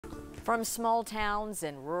From small towns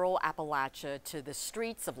in rural Appalachia to the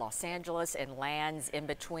streets of Los Angeles and lands in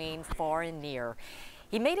between, far and near,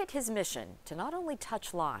 he made it his mission to not only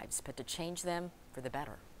touch lives, but to change them for the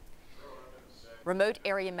better. Remote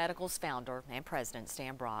Area Medical's founder and president,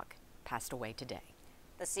 Stan Brock, passed away today.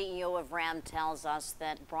 The CEO of RAM tells us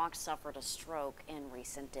that Brock suffered a stroke in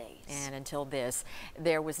recent days. And until this,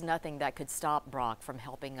 there was nothing that could stop Brock from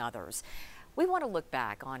helping others. We want to look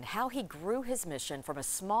back on how he grew his mission from a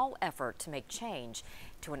small effort to make change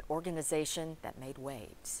to an organization that made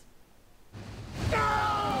waves.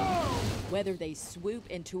 Whether they swoop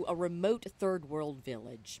into a remote third world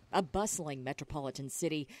village, a bustling metropolitan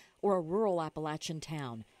city, or a rural Appalachian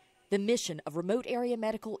town, the mission of Remote Area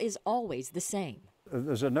Medical is always the same.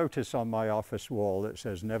 There's a notice on my office wall that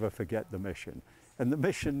says, "Never forget the mission." And the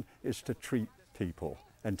mission is to treat people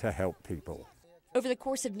and to help people. Over the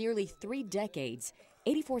course of nearly 3 decades,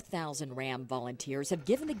 84,000 RAM volunteers have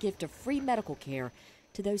given the gift of free medical care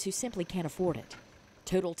to those who simply can't afford it.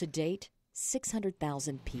 Total to date,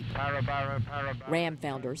 600,000 people. RAM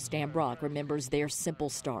founder Stan Brock remembers their simple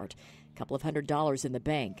start. A couple of $100 in the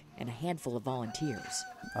bank and a handful of volunteers.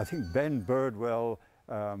 I think Ben Birdwell,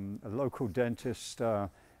 a local dentist,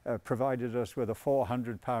 provided us with a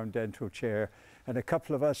 400-pound dental chair, and a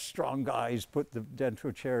couple of us strong guys put the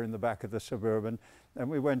dental chair in the back of the Suburban, and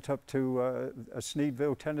we went up to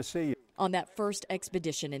Sneedville, Tennessee. On that first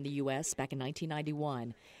expedition in the U.S. back in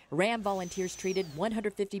 1991, RAM volunteers treated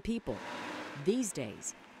 150 people. These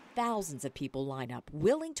days, thousands of people line up,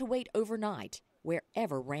 willing to wait overnight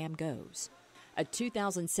wherever RAM goes. A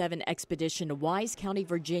 2007 expedition to Wise County,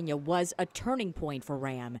 Virginia was a turning point for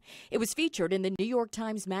RAM. It was featured in the New York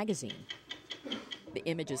Times Magazine. The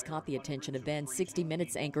images caught the attention of then 60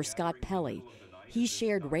 Minutes anchor Scott Pelley. He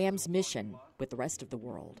shared RAM's mission with the rest of the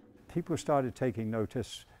world. People started taking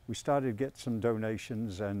notice. We started to get some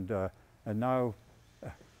donations, and now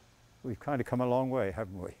we've kind of come a long way,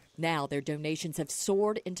 haven't we? Now their donations have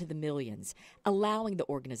soared into the millions, allowing the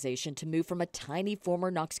organization to move from a tiny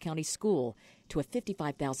former Knox County school to a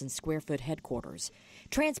 55,000 square foot headquarters.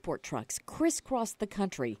 Transport trucks crisscross the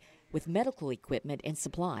country with medical equipment and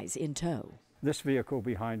supplies in tow. This vehicle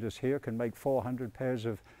behind us here can make 400 pairs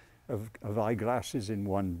of eyeglasses in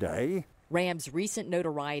one day. RAM's recent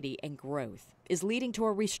notoriety and growth is leading to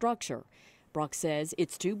a restructure. Brock says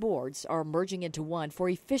its 2 boards are merging into one for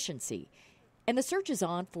efficiency. And the search is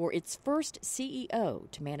on for its first CEO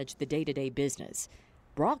to manage the day-to-day business.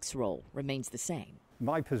 Brock's role remains the same.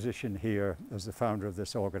 My position here as the founder of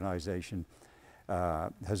this organization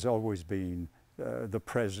has always been the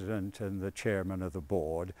president and the chairman of the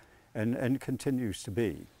board, and continues to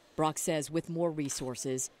be. Brock says with more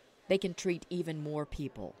resources, they can treat even more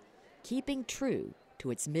people, keeping true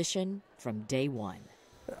to its mission from day one.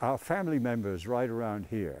 Our family members right around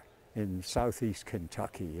here in southeast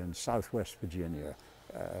Kentucky and southwest Virginia,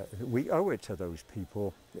 we owe it to those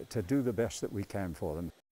people to do the best that we can for them.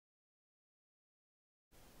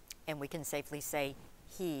 And we can safely say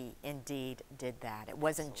he indeed did that. It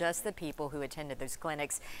wasn't just the people who attended those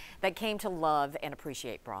clinics that came to love and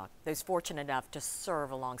appreciate Brock. Those fortunate enough to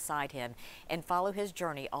serve alongside him and follow his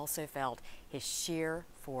journey also felt his sheer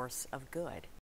force of good.